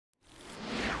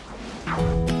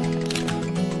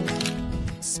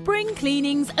Spring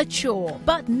cleaning's a chore,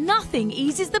 but nothing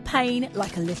eases the pain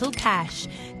like a little cash.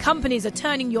 Companies are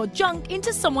turning your junk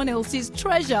into someone else's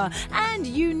treasure, and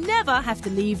you never have to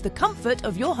leave the comfort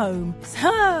of your home.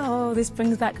 So, this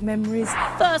brings back memories.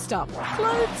 First up,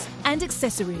 clothes and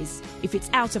accessories. If it's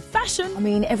out of fashion, I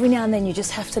mean, every now and then you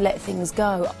just have to let things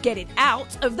go. get it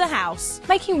out of the house.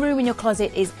 Making room in your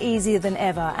closet is easier than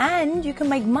ever, and you can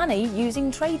make money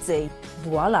using Tradesy.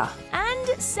 Voila. And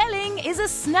selling is a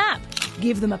snap.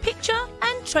 Give them a picture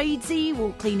and Tradesy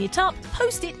will clean it up,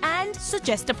 post it and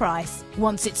suggest a price.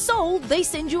 Once it's sold, they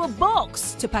send you a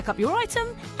box to pack up your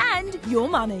item and your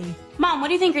money. Mom, what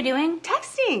do you think you're doing?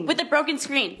 Texting. With a broken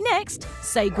screen. Next,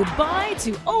 say goodbye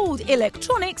to old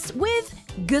electronics with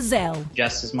Gazelle.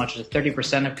 Just as much as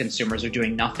 30% of consumers are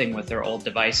doing nothing with their old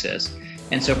devices.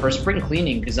 And so for spring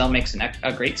cleaning, Gazelle makes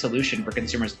a great solution for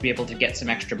consumers to be able to get some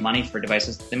extra money for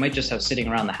devices they might just have sitting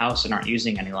around the house and aren't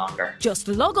using any longer. Just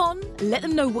log on, let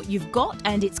them know what you've got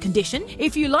and its condition.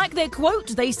 If you like their quote,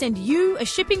 they send you a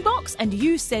shipping box and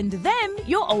you send them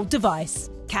your old device.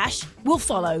 Cash will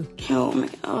follow. Oh my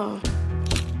god.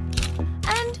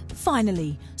 And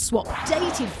finally, swap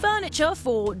dated furniture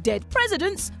for dead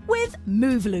presidents with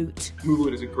Move Loot. Move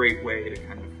Loot is a great way to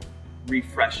kind of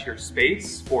refresh your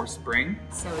space for spring.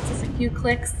 So it's just a few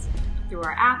clicks through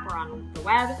our app or on the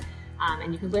web,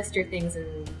 and you can list your things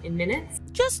in minutes.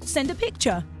 Just send a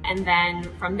picture. And then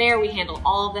from there, we handle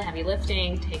all of the heavy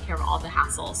lifting, take care of all the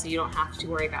hassle, so you don't have to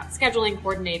worry about scheduling,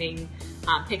 coordinating,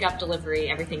 pickup, delivery,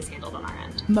 everything's handled on our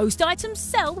end. Most items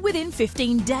sell within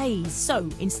 15 days, so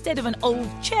instead of an old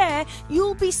chair,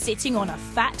 you'll be sitting on a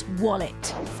fat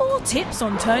wallet. For tips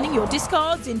on turning your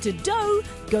discards into dough,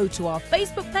 go to our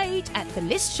Facebook page at The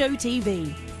List Show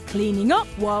TV. Cleaning up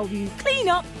while you clean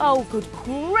up, oh good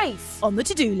grief, on the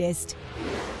to-do list.